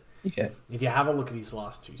 But if you have a look at his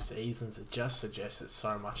last 2 seasons, it just suggests that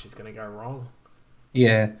so much is going to go wrong.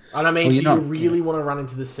 Yeah. And I mean, Well, do you're you not. really want to run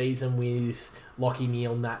into the season with Lockie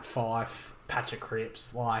Neal, Nat Fife, Patrick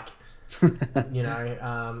Cripps? Like,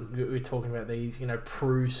 we're talking about these,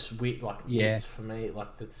 Bruce, Witt, like, Yeah. Witt's for me,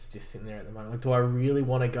 like, that's just sitting there at the moment. Like, do I really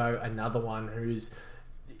want to go another one who's,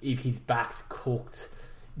 if his back's cooked,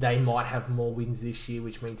 they might have more wins this year,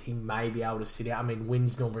 which means he may be able to sit out. I mean,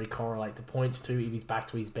 wins normally correlate to points too. If he's back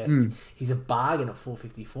to his best, he's a bargain at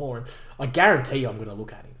 454, and I guarantee you, I'm going to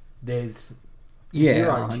look at him. There's zero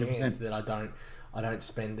 100%. chance that I don't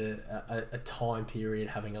spend a time period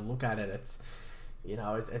having a look at it.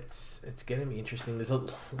 It's going to be interesting. There's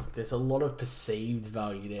a lot of perceived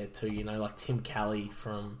value there too. Like Tim Kelly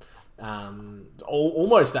from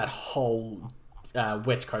almost that whole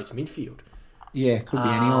West Coast midfield. Yeah, could be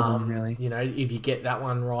any of them, really. If you get that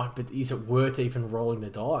one right, but is it worth even rolling the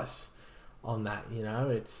dice on that?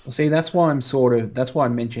 It's... Well, see, that's why I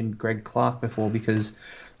mentioned Greg Clark before, because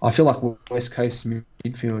I feel like West Coast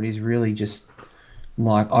midfield is really just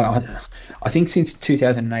like, I think since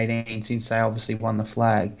 2018, since they obviously won the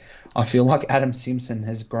flag, I feel like Adam Simpson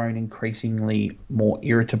has grown increasingly more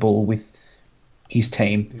irritable with his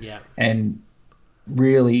team. Yeah. And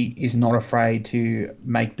really is not afraid to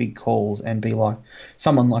make big calls and be like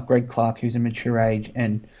someone like Greg Clark, who's a mature age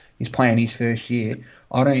and is playing his first year.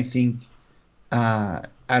 I don't think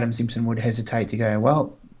Adam Simpson would hesitate to go,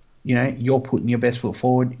 well, you're putting your best foot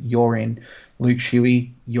forward, you're in. Luke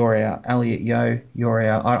Shuey, you're out. Elliot Yeo, you're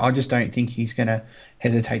out. I just don't think he's going to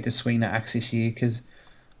hesitate to swing the axe this year, because,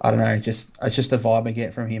 I don't know, it's just a vibe I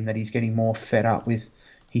get from him that he's getting more fed up with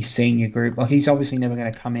his senior group. Like, he's obviously never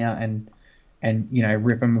going to come out and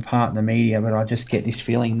rip them apart in the media, but I just get this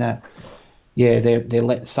feeling that,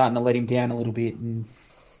 they're starting to let him down a little bit, and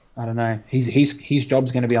I don't know. His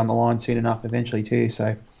job's going to be on the line soon enough eventually too,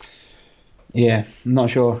 so... Yeah, I'm not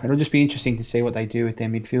sure. It'll just be interesting to see what they do with their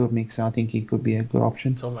midfield mix. I think he could be a good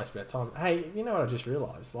option. It's almost about time. Hey, you know what I just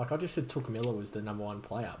realised? Like, I just said Took Miller was the number one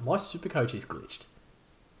player. My super coach is glitched.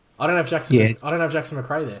 I don't have Jackson. Yeah. I don't have Jackson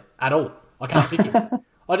McRae there at all. I can't pick him.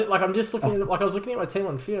 I'm just looking at, I was looking at my team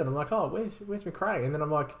on field, and I'm like, oh, where's McRae? And then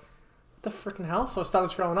I'm like, what the freaking hell? So I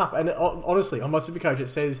started scrolling up, and honestly, on my super coach, it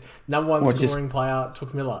says number one scoring player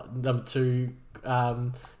Took Miller, number two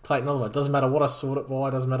Clayton Oliver. It doesn't matter what I sort it by.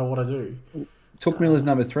 It doesn't matter what I do. Took Miller's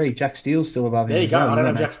number 3. Jack Steele's still above him. There you go. I don't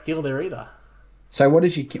have Jack Steele there either. So what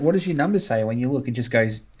does your number say when you look? It just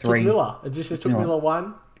goes 3. Took Miller. It just says Took Miller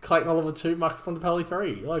 1, Clayton Oliver 2, Marcus Bontempelli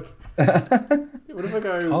 3. Like, what if I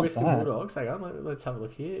go Western Bulldogs? Hang on, let's have a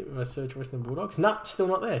look here. If I search Western Bulldogs, still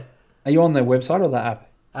not there. Are you on the website or the app?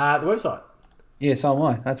 The website. Yeah, so am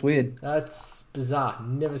I. That's weird. That's bizarre.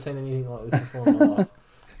 Never seen anything like this before in my life.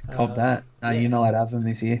 Cop that. No, you're not allowed to have them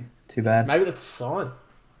this year. Too bad. Maybe that's a sign.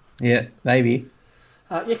 Yeah, maybe.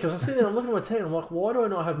 Because I'm sitting there, I'm looking at my team, and I'm like, why do I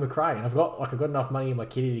not have McRae? And I've got enough money in my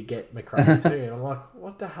kitty to get McRae too, and I'm like,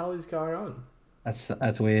 what the hell is going on?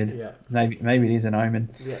 That's weird. Yeah. Maybe it is an omen.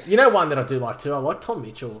 Yeah. One that I do like too. I like Tom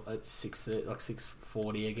Mitchell at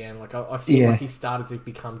 640 again. Like, I feel like he started to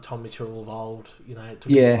become Tom Mitchell of old. It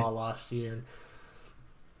took a while last year,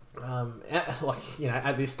 and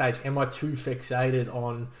at this stage, am I too fixated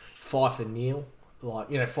on Fife and Neal? Like,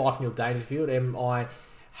 Fife, Neal, Dangerfield?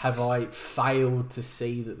 Have I failed to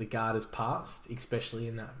see that the guard has passed, especially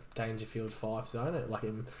in that Dangerfield 5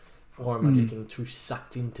 zone? Or am I just getting too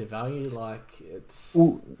sucked into value? Like, it's...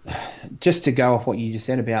 Well, just to go off what you just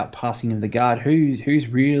said about passing of the guard, who's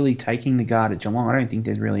really taking the guard at Geelong? I don't think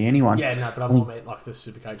there's really anyone. Yeah, no, but I meant like the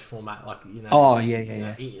Supercoach format, Oh,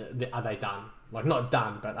 yeah. Are they done? Like, not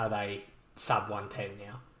done, but are they sub 110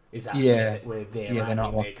 now? Is that where they're they're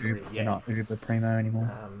not like Uber, they're not Uber Primo anymore.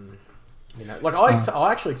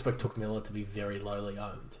 I actually expect Took Miller to be very lowly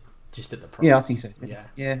owned, just at the price. Yeah, I think so.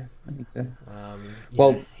 Yeah, I think so.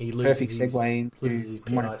 He perfect segue into his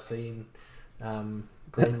PIC in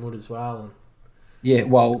Greenwood as well. And... Yeah,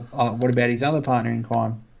 what about his other partner in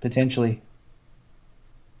crime, potentially?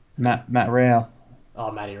 Matt Rowell. Oh,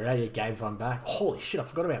 Matty Rowell, gains one back. Holy shit, I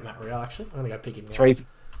forgot about Matt Rowell, actually. I'm going to go pick him up.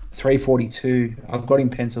 342. I've got him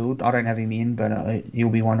penciled. I don't have him in, but he'll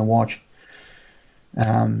be one to watch.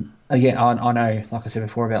 Again, I know, like I said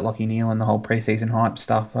before, about Lockie Neal and the whole preseason hype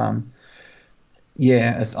stuff. I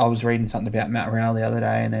was reading something about Matt Rowell the other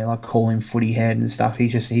day, and they call him footy head and stuff. He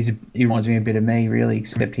reminds me a bit of me, really,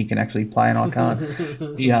 except he can actually play and I can't.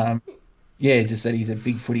 Just that he's a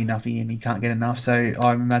big footy nuffy and he can't get enough. So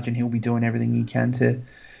I imagine he'll be doing everything he can to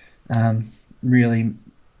really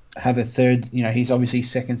have a third. He's obviously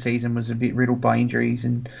second season was a bit riddled by injuries,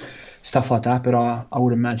 and stuff like that. But I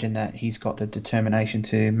would imagine that he's got the determination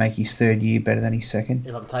to make his third year better than his second.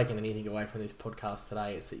 If I'm taking anything away from this podcast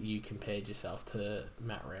today, it's that you compared yourself to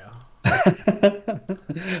Matt Rao.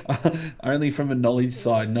 Only from a knowledge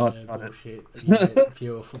side, not bullshit.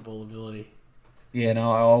 Pure football ability. Yeah,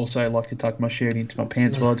 no, I also like to tuck my shirt into my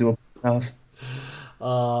pants while I do a podcast.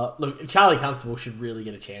 Look, Charlie Constable should really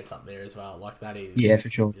get a chance up there as well. Like, that is... Yeah, for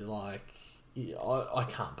sure. Like, I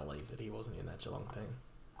can't believe that he wasn't in that Geelong team.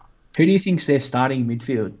 Who do you think's their starting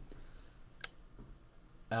midfield?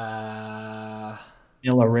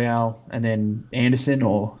 Miller, Rao, and then Anderson,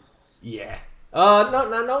 or... Yeah. No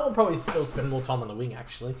one will probably still spend more time on the wing,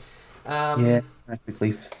 actually. Yeah, I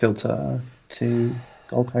quickly filter to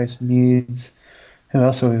Gold Coast Mudes. Who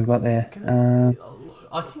else have we got there?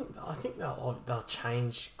 I think they'll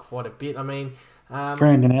change quite a bit. I mean,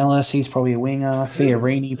 Brandon Ellis, he's probably a winger.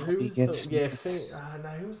 Fiorini probably gets. Who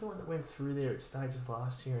was the one that went through there at stages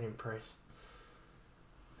last year and impressed?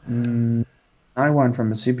 No one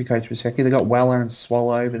from a Supercoach perspective. They got Weller and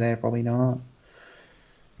Swallow, but they're probably not.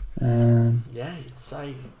 Yeah, you'd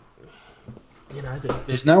say.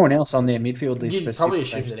 There's no one else on their midfield list. You'd probably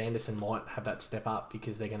assume that Anderson might have that step up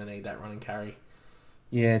because they're going to need that run and carry.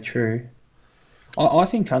 Yeah, true. I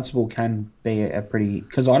think Constable can be a pretty...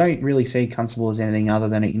 Because I don't really see Constable as anything other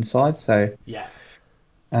than an inside, so... Yeah.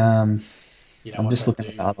 I'm just looking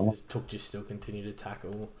at the other one. Took just still continue to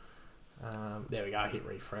tackle. There we go. I hit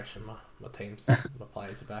refresh and my teams, my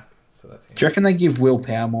players are back. So that's handy. Do you reckon they give Will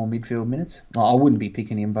Power more midfield minutes? I wouldn't be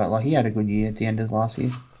picking him, but he had a good year at the end of last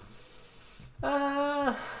year.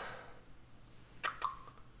 Yeah,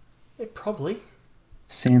 probably.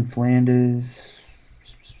 Sam Flanders.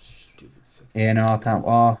 Yeah, no, I can't.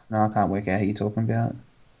 Oh, no, I can't work out who you're talking about.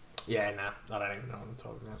 Yeah, no, I don't even know what I'm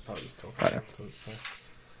talking about. Probably just talking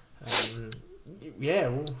nonsense. So. Yeah,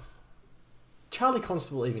 well, Charlie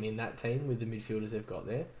Constable even in that team with the midfielders they've got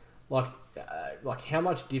there, like how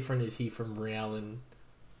much different is he from Real and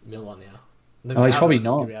Miller now? He's probably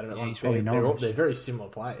not. Yeah, he's probably not. They're very similar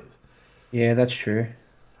players. Yeah, that's true.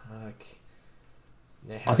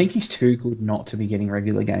 I think he's too good not to be getting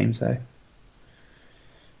regular games though.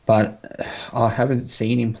 But I haven't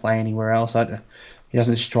seen him play anywhere else. He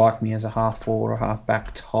doesn't strike me as a half forward or half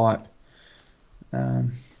back type.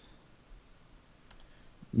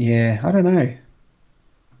 Yeah, I don't know.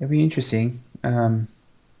 It'll be interesting.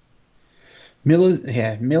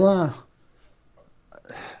 Miller.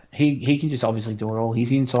 He can just obviously do it all.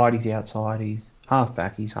 He's inside, he's outside, he's half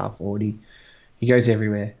back, he's half forward. He goes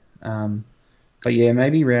everywhere. But yeah,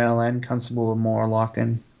 maybe Rao and Constable are more alike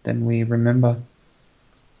than we remember.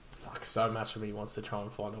 So much of me wants to try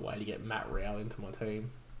and find a way to get Matt Rao into my team.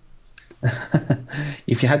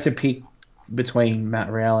 If you had to pick between Matt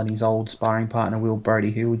Rao and his old sparring partner Will Brodie,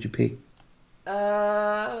 who would you pick?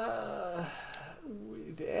 Without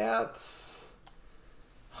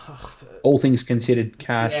all things considered,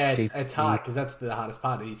 Cash. Yeah, it's hard because that's the hardest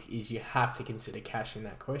part. Is you have to consider Cash in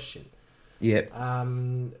that question. Yep.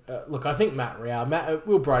 Look, I think Matt Rao,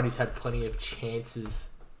 Will Brodie's had plenty of chances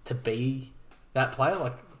to be that player.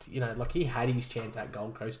 Like he had his chance at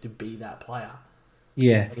Gold Coast to be that player.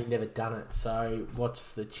 Yeah. And he never done it. So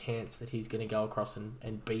what's the chance that he's going to go across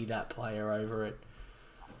and be that player over it?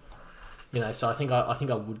 So I think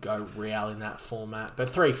I would go Real in that format. But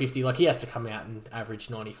 350, he has to come out and average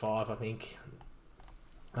 95, I think.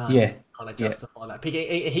 Yeah. Kind of justify that pick.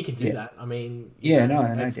 He can do that. I mean...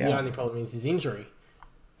 That's the only problem is his injury.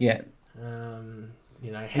 Yeah.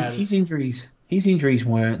 His injuries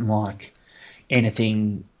weren't like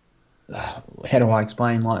anything... how do I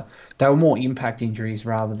explain? They were more impact injuries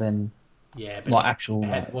rather than actual.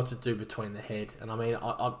 What's it do between the head? And I mean,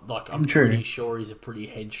 I'm pretty sure he's a pretty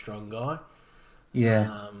headstrong guy.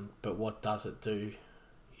 Yeah. But what does it do?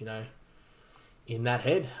 In that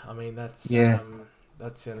head. I mean, that's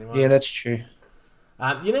that's the only one. Yeah, that's true.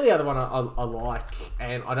 The other one I like,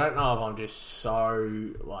 and I don't know if I'm just so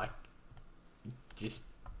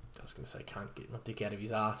I was going to say can't get my dick out of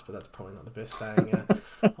his ass, but that's probably not the best saying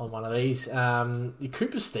on one of these.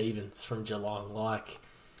 Cooper Stevens from Geelong.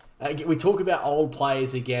 We talk about old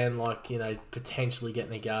players again, potentially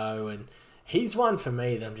getting a go, and he's one for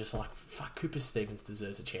me that I'm just like, fuck, Cooper Stevens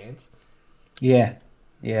deserves a chance. Yeah.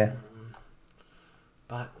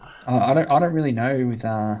 But I don't really know with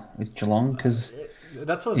Geelong because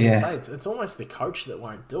that's what I was going to say. It's almost the coach that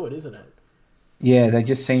won't do it, isn't it? Yeah, they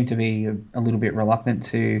just seem to be a little bit reluctant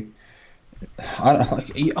to. I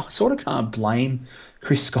sort of can't blame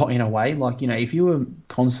Chris Scott in a way. If you were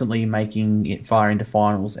constantly making it far into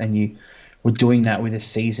finals and you were doing that with a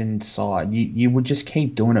seasoned side, you would just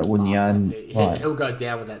keep doing it, wouldn't you? That's And it. like, He'll go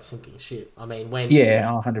down with that sinking ship. I mean, when yeah,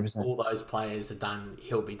 100%. all those players are done,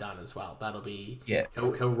 he'll be done as well. That'll be Yeah,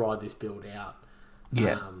 he'll ride this build out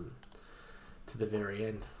yeah, to the very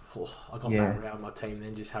end. Oh, I got yeah. back around my team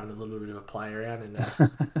then, just having a little bit of a play around and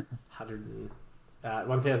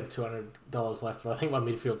 $1,200 left. But I think my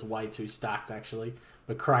midfield's way too stacked actually.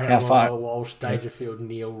 McRae, How far? Walsh, Dangerfield,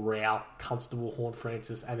 Neil, Rao, Constable, Horn,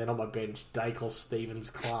 Francis, and then on my bench, Dacos, Stevens,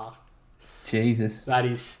 Clark. Jesus. That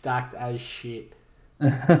is stacked as shit.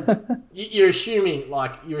 You're assuming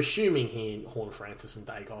here Horn, Francis, and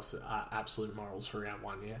Dacos are absolute morals for round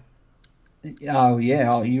one, yeah. Oh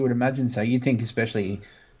yeah, you would imagine so. You'd think, especially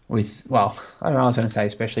with, well, I don't know. I was going to say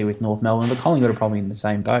especially with North Melbourne, but Collingwood are probably in the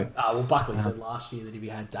same boat. Well, Buckley said last year that if he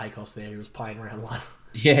had Dacos there, he was playing round one.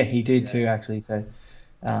 Yeah, he did too, actually. So,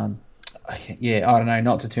 yeah, I don't know.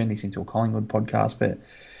 Not to turn this into a Collingwood podcast, but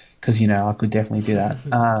because I could definitely do that.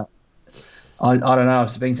 I don't know.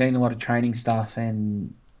 I've been seeing a lot of training stuff,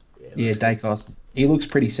 and Dacos, he looks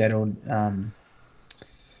pretty settled.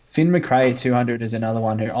 Finn McRae at 200 is another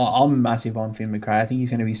one who I'm massive on. Finn McRae, I think he's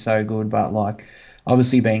going to be so good, but like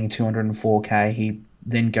obviously being 204k, he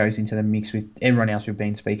then goes into the mix with everyone else we've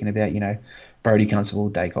been speaking about. Brodie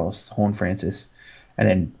Constable, Dacos, Horn Francis, and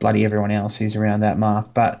then bloody everyone else who's around that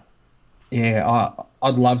mark. But yeah,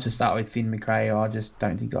 I'd love to start with Finn McRae. I just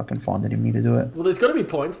don't think I can find it in me to do it. Well, there's got to be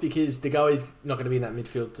points because De Goey's not going to be in that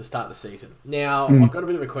midfield to start the season. Now, I've got a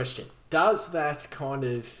bit of a question. Does that kind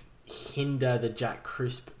of hinder the Jack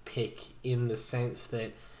Crisp pick in the sense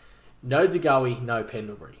that no De Goey, no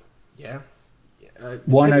Pendlebury? Yeah?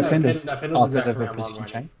 Why no Pendles? No, Pendles will be because back of for the round one, position won't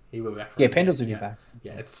change? he will be back. Yeah, Pendles will be back.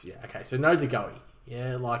 Yeah, okay. So no De Goey.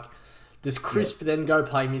 Yeah, like... Does Crisp then go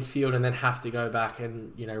play midfield and then have to go back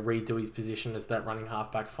and redo his position as that running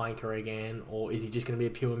halfback flanker again, or is he just going to be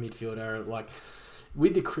a pure midfielder? Like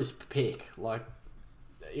with the Crisp pick, like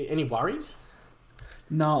any worries?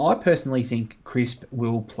 No, I personally think Crisp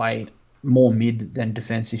will play more mid than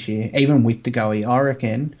defence this year, even with De Goey. I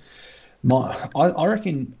reckon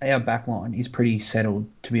our back line is pretty settled,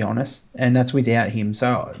 to be honest, and that's without him.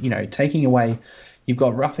 So taking away, you've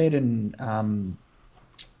got Roughhead and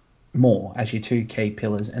Moore as your two key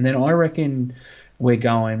pillars, and then I reckon we're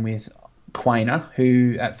going with Quainer,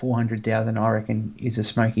 who at 400,000 I reckon is a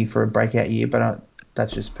smoky for a breakout year, but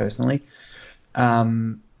that's just personally.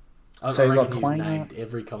 So you've got Quainer. Named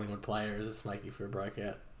every Collingwood player as a smoky for a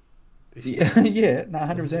breakout. Yeah, no,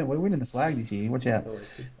 100%. We're winning the flag this year. Watch out.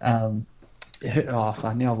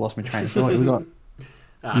 Fuck, now I've lost my train of thought.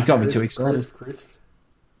 You've got me too excited. Crisp.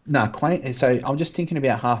 No, Quainer. So I'm just thinking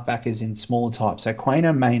about halfbackers in smaller types. So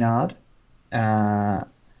Quainer, Maynard. I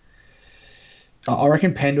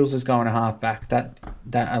reckon Pendles is going to halfback. That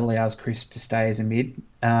allows Crisp to stay as a mid.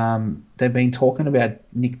 They've been talking about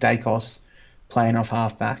Nick Dacos playing off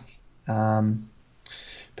halfback. But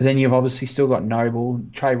then you've obviously still got Noble.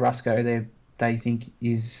 Trey Rusco, they think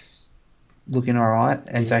is looking all right.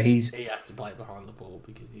 And so he has to play behind the ball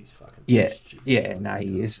because he's fucking stupid. Yeah, no,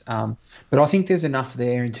 he is. But I think there's enough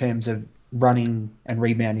there in terms of running and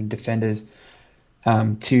rebounding defenders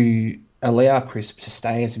to allow Crisp to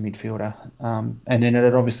stay as a midfielder. And then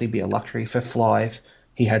it'd obviously be a luxury for Fly if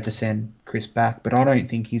he had to send Crisp back. But I don't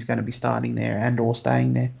think he's going to be starting there and or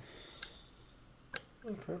staying there.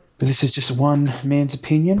 Okay. This is just one man's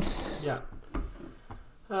opinion. Yeah.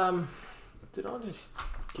 Did I just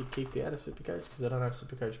get kicked out of Supercoach because I don't have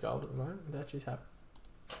Supercoach Gold at the moment? Did that just happen?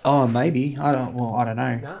 Oh, maybe. I don't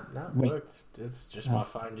know. No, it worked. It's just my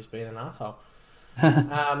phone just being an asshole.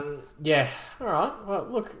 Yeah. All right. Well,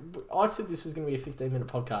 look, I said this was going to be a 15-minute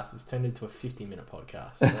podcast. It's turned into a 50-minute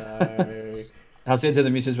podcast. So... I said to the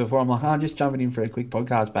missus before, I'm like, I'm just jumping in for a quick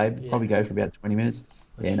podcast, babe. Yeah. Probably go for about 20 minutes.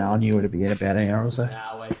 Yeah, no, I knew it would be about an hour or so. Yeah,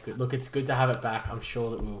 always good. Look, it's good to have it back. I'm sure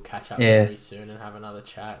that we'll catch up very soon and have another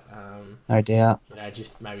chat. No doubt.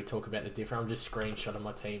 Just maybe talk about the different. I'm just screenshotting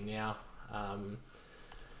my team now. I'll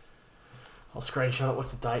screenshot it.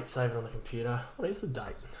 What's the date? Save it on the computer. What is the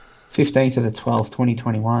date? 15th of the 12th,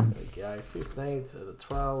 2021. There we go. 15th of the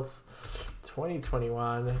 12th,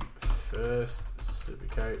 2021. First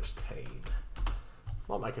Supercoach team.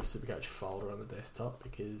 Might make a Supercoach folder on the desktop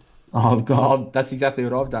because... that's exactly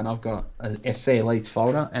what I've done. I've got a SC Elites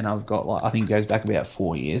folder and I've got, I think it goes back about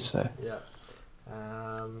 4 years, so... Yeah.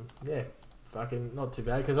 Yeah, fucking not too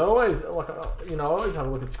bad because I always, I always have a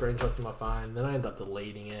look at screenshots on my phone, then I end up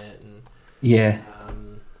deleting it and... Yeah.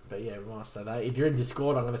 But yeah, we might stay there. If you're in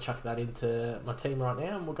Discord, I'm going to chuck that into my team right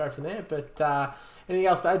now and we'll go from there. But anything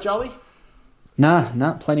else to add, Jolly?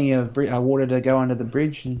 Nah, plenty of water to go under the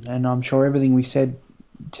bridge and I'm sure everything we said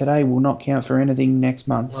today will not count for anything next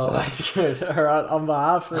month. Well, So. that's good. All right, on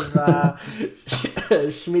behalf of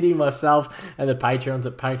Schmitty, myself, and the Patreons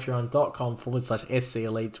at patreon.com/SC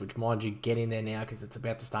Elites, which, mind you, get in there now because it's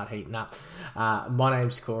about to start heating up. My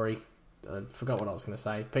name's Corey. I forgot what I was going to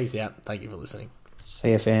say. Peace out. Thank you for listening.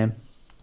 See you, fam.